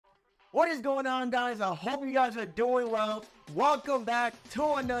What is going on, guys? I hope you guys are doing well. Welcome back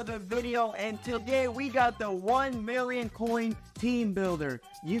to another video, and today we got the 1 million coin team builder.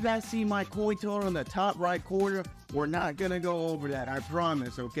 You guys see my coin total in the top right corner. We're not gonna go over that, I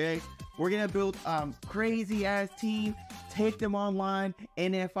promise, okay? We're gonna build crazy ass team, take them online,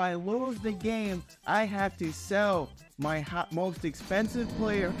 and if I lose the game, I have to sell my most expensive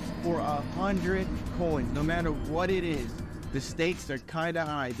player for 100 coins, no matter what it is. The stakes are kind of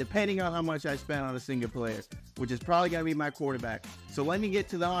high, depending on how much I spend on a single player, which is probably going to be my quarterback. So let me get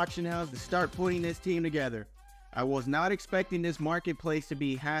to the auction house to start putting this team together. I was not expecting this marketplace to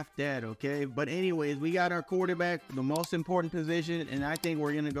be half dead, okay? But anyways, we got our quarterback, the most important position, and I think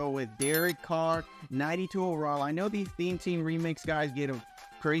we're going to go with Derek Carr, 92 overall. I know these Theme Team Remix guys get a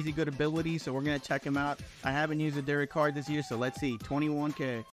crazy good ability, so we're going to check him out. I haven't used a Derek Carr this year, so let's see,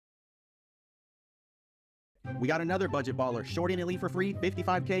 21K. We got another budget baller, short and elite for free,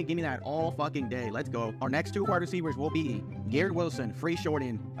 55K, give me that all fucking day, let's go. Our next two wide receivers will be Garrett Wilson, free short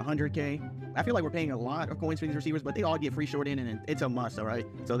in, 100K. I feel like we're paying a lot of coins for these receivers, but they all get free short in, and it's a must, all right?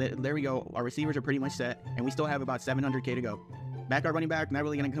 So there we go, our receivers are pretty much set, and we still have about 700K to go. Backup running back, not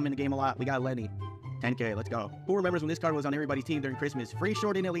really gonna come in the game a lot, we got Lenny. 10K, let's go. Who remembers when this card was on everybody's team during Christmas? Free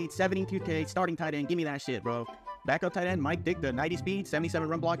short in elite, 72K, starting tight end, give me that shit, bro. Backup tight end, Mike Dick, the 90 speed, 77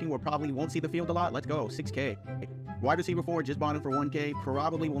 run blocking, we probably won't see the field a lot, let's go, 6K. Wide receiver 4, just bought him for 1K,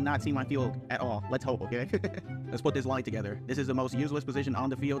 probably will not see my field at all, let's hope, okay? Let's put this line together. This is the most useless position on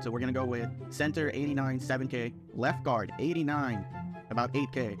the field, so we're gonna go with center, 89, 7K, left guard, 89, about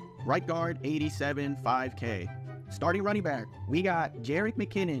 8K, right guard, 87, 5K. Starting running back, we got Jerick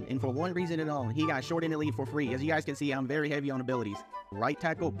McKinnon, and for one reason alone, he got short and elite for free. As you guys can see, I'm very heavy on abilities. Right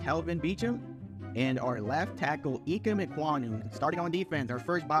tackle, Kelvin Beachum, and our left tackle, Ika Mekwanu. Starting on defense, our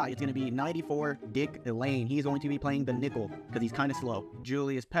first buy is going to be 94, Dick Elaine. He's going to be playing the nickel because he's kind of slow.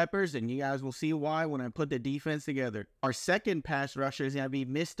 Julius Peppers, and you guys will see why when I put the defense together. Our second pass rusher is going to be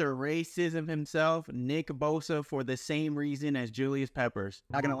Mr. Racism himself, Nick Bosa, for the same reason as Julius Peppers.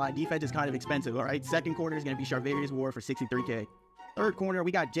 Not going to lie, defense is kind of expensive, all right? Second corner is going to be Charvarius Ward for 63K. Third corner,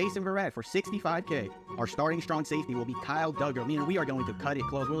 we got Jason Verrett for 65K. Our starting strong safety will be Kyle Duggar. We are going to cut it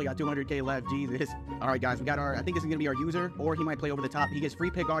close. We only got 200K left, Jesus. All right, guys, we got our, I think this is going to be our user, or he might play over the top. He gets free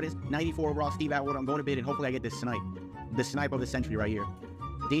pick artist, 94 overall, Steve Atwood. I'm going to bid, and hopefully I get this snipe. The snipe of the century right here.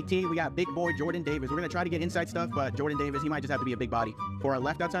 DT, we got big boy Jordan Davis. We're going to try to get inside stuff, but Jordan Davis, he might just have to be a big body. For our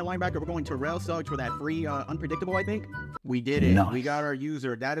left outside linebacker, we're going Terrell Suggs for that free unpredictable, I think. We did it. Nice. We got our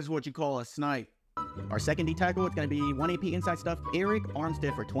user. That is what you call a snipe. Our second D tackle, it's going to be 1 AP inside stuff, Eric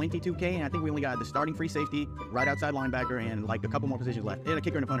Armstead for 22K, and I think we only got the starting free safety, right outside linebacker, and like a couple more positions left. And a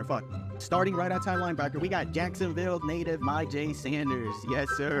kicker and a punter, fuck. Starting right outside linebacker, we got Jacksonville native Myjai Sanders. Yes,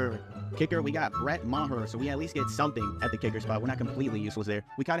 sir. Kicker, we got Brett Maher, so we at least get something at the kicker spot. We're not completely useless there.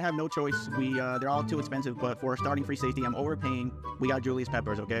 We kind of have no choice. They're all too expensive, but for a starting free safety, I'm overpaying. We got Julius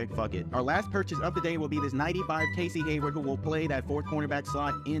Peppers, okay? Fuck it. Our last purchase of the day will be this 95 Casey Hayward, who will play that fourth cornerback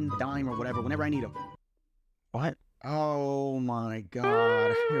slot in dime or whatever, whenever I need him. What? Oh my god,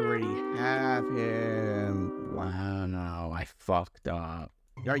 I already have him. Wow, no, I fucked up.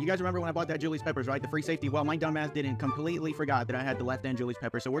 All right, you guys remember when I bought that Julius Peppers, right? The free safety? Well, my dumbass didn't, completely forgot that I had the left end Julius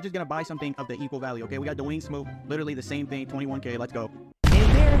Peppers. So we're just going to buy something of the equal value, okay? We got Dwayne Smoot, literally the same thing, 21K, let's go.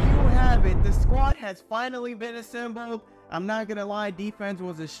 And there you have it. The squad has finally been assembled. I'm not going to lie, defense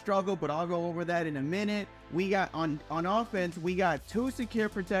was a struggle, but I'll go over that in a minute. We got, on offense, we got 2 secure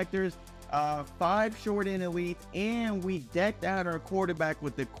protectors, 5 short and elite, and we decked out our quarterback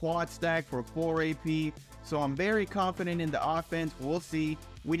with the quad stack for 4 AP. So I'm very confident in the offense. We'll see.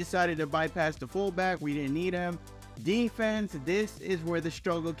 We decided to bypass the fullback. We didn't need him. Defense, this is where the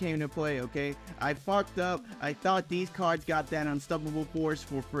struggle came to play, okay? I fucked up. I thought these cards got that unstoppable force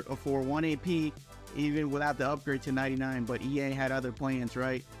for 1 AP, even without the upgrade to 99, but EA had other plans,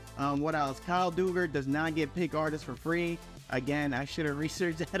 right? What else? Kyle Duggar does not get pick artists for free. Again, I should have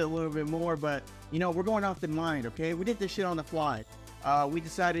researched that a little bit more, but, you know, we're going off the mind, okay? We did this shit on the fly. We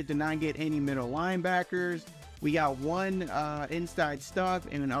decided to not get any middle linebackers. We got 1 inside stuff,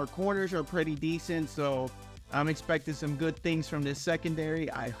 and our corners are pretty decent, so I'm expecting some good things from this secondary,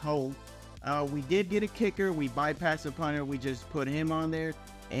 I hope. We did get a kicker. We bypassed the punter. We just put him on there.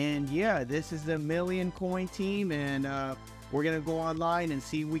 And, yeah, this is the million coin team, and we're going to go online and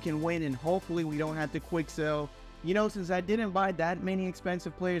see if we can win, and hopefully we don't have to quick sell. You know, since I didn't buy that many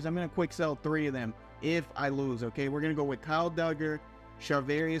expensive players, I'm going to quick sell 3 of them if I lose, okay? We're going to go with Kyle Duggar,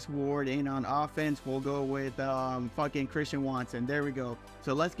 Charvarius Ward, and on offense, we'll go with fucking Christian Watson. There we go.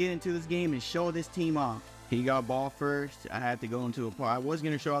 So let's get into this game and show this team off. He got ball first. I had to go into a part. I was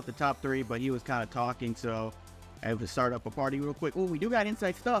going to show off the top 3, but he was kind of talking, so I have to start up a party real quick. Oh, we do got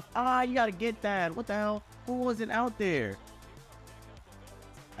inside stuff. Ah, you gotta get that. What the hell? Who was it out there?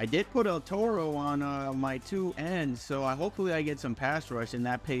 I did put a Toro on my 2 ends, so hopefully I get some pass rush and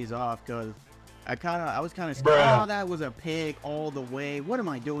that pays off, because I was kind of scared. Oh, that was a pick all the way. What am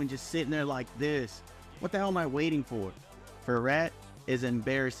I doing just sitting there like this? What the hell am I waiting for? Ferret is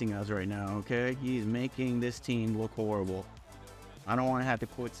embarrassing us right now, okay? He's making this team look horrible. I don't want to have to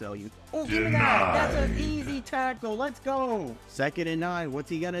quit sell you. Oh, give me that. That's an easy tackle. Let's go. 2nd and 9. What's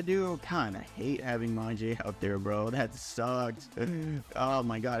he going to do? Kind of hate having Manje out there, bro. That sucks. Oh,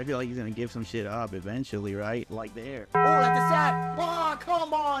 my God. I feel like he's going to give some shit up eventually, right? Like there. Oh, that's a sack. Oh,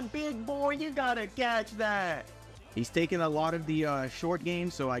 come on, big boy. You got to catch that. He's taking a lot of the short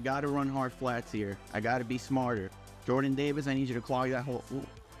game, so I got to run hard flats here. I got to be smarter. Jordan Davis, I need you to clog that hole. Ooh.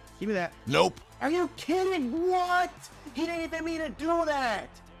 Give me that. Nope. Are you kidding? What? He didn't even mean to do that.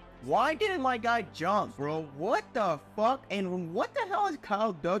 Why didn't my guy jump, bro? What the fuck? And what the hell is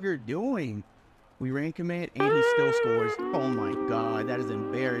Kyle Duggar doing? We ran command and he still scores. Oh my God, that is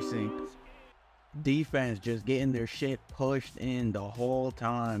embarrassing. Defense just getting their shit pushed in the whole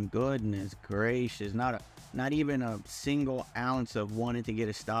time. Goodness gracious. Not even a single ounce of wanting to get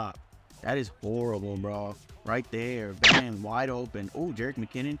a stop. That is horrible, bro. Right there. Bam, wide open. Oh, Jerick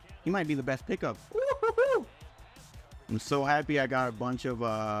McKinnon. He might be the best pickup. Woo-hoo-hoo. I'm so happy I got a bunch of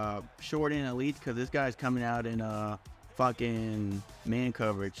short end elites, because this guy's coming out in fucking man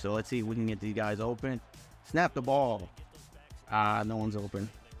coverage. So let's see if we can get these guys open. Snap the ball. Ah, no one's open.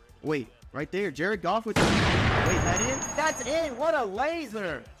 Wait, right there. Jared Goff with the... Wait, that in? That's in. What a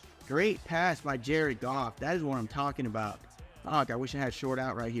laser. Great pass by Jared Goff. That is what I'm talking about. Fuck, I wish I had short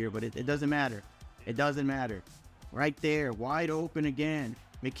out right here, but it doesn't matter. It doesn't matter. Right there, wide open again.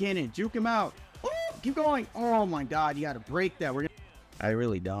 McKinnon, juke him out. Ooh, keep going. Oh my God, you got to break that. I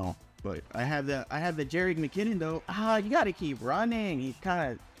really don't, but I have the Jerick McKinnon though. Ah, you got to keep running. He's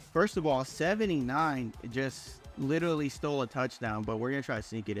kind of, first of all, 79 just literally stole a touchdown, but we're gonna try to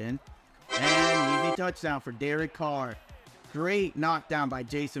sneak it in. And easy touchdown for Derek Carr. Great knockdown by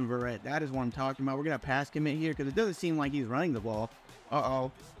Jason Verrett. That is what I'm talking about. We're going to pass commit here because it doesn't seem like he's running the ball.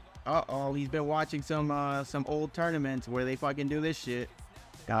 Uh-oh. Uh-oh. He's been watching some old tournaments where they fucking do this shit.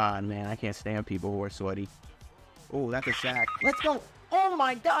 God, man. I can't stand people who are sweaty. Oh, that's a sack. Let's go. Oh,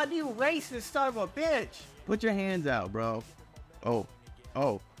 my God. You racist son of a bitch. Put your hands out, bro. Oh.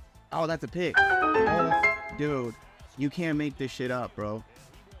 Oh. Oh, that's a pick. Oh, dude. You can't make this shit up, bro.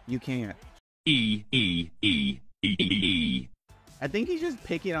 You can't. I think he's just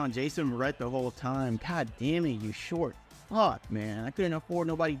picking on Jason Verrett the whole time. God damn it, you short. Fuck, man. I couldn't afford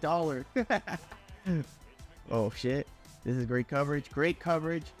nobody $1. Oh, shit. This is great coverage. Great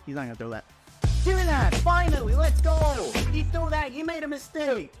coverage. He's not going to throw that. Give me that. Finally. Let's go. He threw that. He made a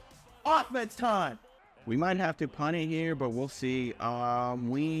mistake. Offense time. We might have to punt it here, but we'll see.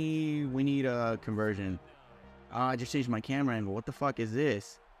 We need a conversion. I just changed my camera angle. What the fuck is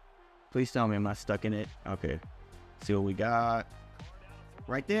this? Please tell me I'm not stuck in it. Okay. See what we got.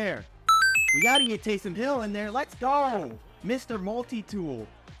 Right there. We got to get Taysom Hill in there. Let's go. Mr. Multi-Tool.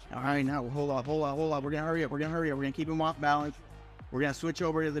 All right, now, hold up. We're going to hurry up. We're going to keep him off balance. We're going to switch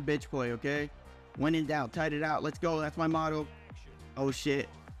over to the bitch play, okay? When in doubt, tight it out. Let's go. That's my motto. Oh, shit.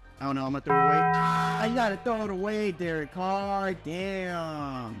 Oh, no, I'm going to throw it away. I got to throw it away, Derek Carr.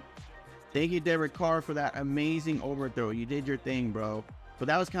 Damn. Thank you, Derek Carr, for that amazing overthrow. You did your thing, bro. But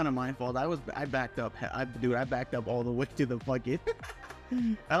that was kind of my fault. I backed up. Dude, I backed up all the way to the fucking...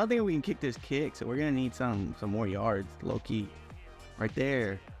 I don't think we can kick this kick, so we're going to need some more yards, low-key. Right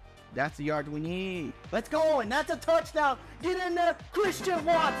there. That's the yard we need. Let's go, and that's a touchdown. Get in there, Christian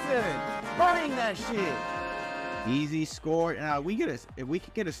Watson. Running that shit. Easy score. Now, if we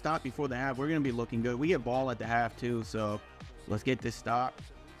could get a stop before the half, we're going to be looking good. We get ball at the half, too, so let's get this stop.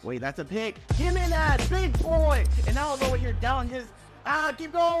 Wait, that's a pick. Give me that, big boy. And I don't know what you're down his... Ah,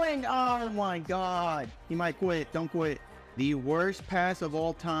 keep going. Oh, my God. He might quit. Don't quit. The worst pass of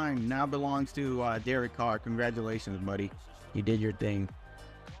all time now belongs to Derek Carr. Congratulations, buddy. You did your thing.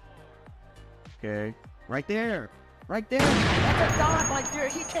 Okay. Right there. Right there. That's a dot right there.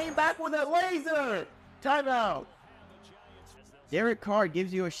 He came back with a laser. Timeout. Derek Carr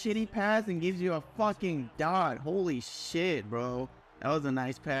gives you a shitty pass and gives you a fucking dot. Holy shit, bro. That was a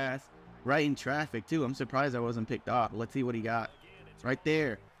nice pass. Right in traffic, too. I'm surprised I wasn't picked off. Let's see what he got. Right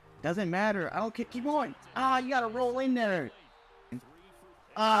there. Doesn't matter. I don't care. Keep going. Ah, you got to roll in there.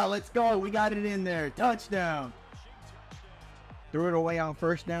 Ah, let's go. We got it in there. Touchdown. Threw it away on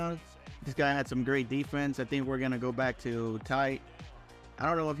first down. This guy had some great defense. I think we're going to go back to tight. I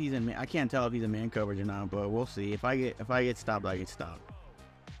don't know if he's in man. I can't tell if he's in man coverage or not, but we'll see. If I get stopped, I get stopped.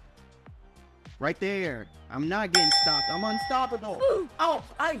 Right there. I'm not getting stopped. I'm unstoppable. Oh,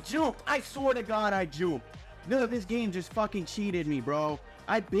 I juked. I swear to God, I juked. No, this game just fucking cheated me, bro.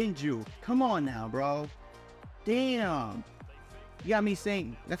 I've been juked. Come on now, bro. Damn. You got me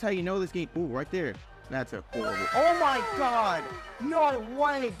saying, that's how you know this game. Ooh, right there. That's a horrible. Oh my God. No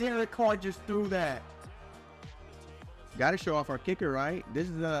way. Derek Carr just threw that. Gotta show off our kicker, right? This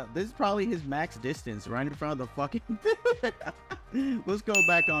is probably his max distance, right in front of the fucking. Let's go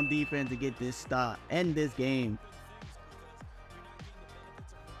back on defense to get this stop. End this game.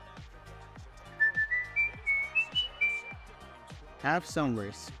 Have some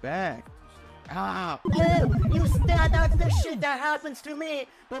respect. Ah, oh, you stand. That's the shit that happens to me.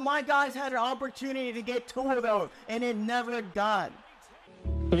 But my guys had an opportunity to get 2 of those, and it never got.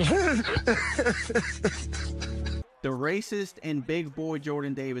 The racist and big boy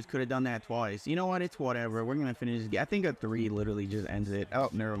Jordan Davis could have done that twice. You know what? It's whatever. We're gonna finish this game. I think a 3 literally just ends it. Oh,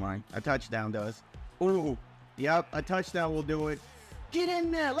 never mind. A touchdown does. Ooh, yep, a touchdown will do it. Get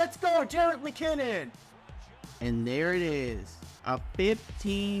in there. Let's go, Jarrett McKinnon. And there it is. A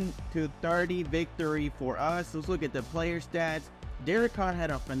 15-30 victory for us. Let's look at the player stats. Derek Carr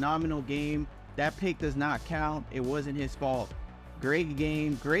had a phenomenal game. That pick does not count. It wasn't his fault. Great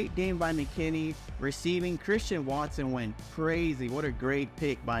game by McKinney. Receiving, Christian Watson went crazy. What a great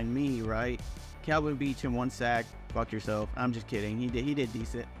pick by me, right? Calvin Beecham, 1 sack. Fuck yourself. I'm just kidding. He did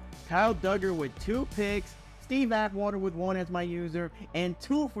decent. Kyle Duggar with 2 picks. Steve Atwater with 1 as my user, and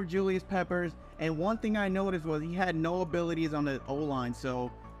 2 for Julius Peppers. And one thing I noticed was he had no abilities on the O-line,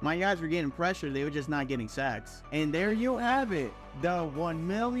 so my guys were getting pressure. They were just not getting sacks. And there you have it. The 1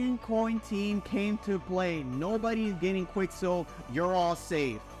 million coin team came to play. Nobody's getting quick, so you're all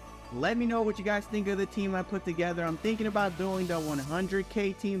safe. Let me know what you guys think of the team I put together. I'm thinking about doing the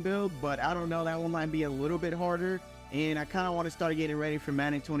 100K team build, but I don't know. That one might be a little bit harder. And I kind of want to start getting ready for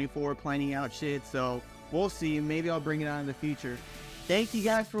Madden 24, planning out shit. So we'll see. Maybe I'll bring it on in the future. Thank you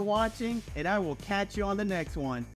guys for watching, and I will catch you on the next one.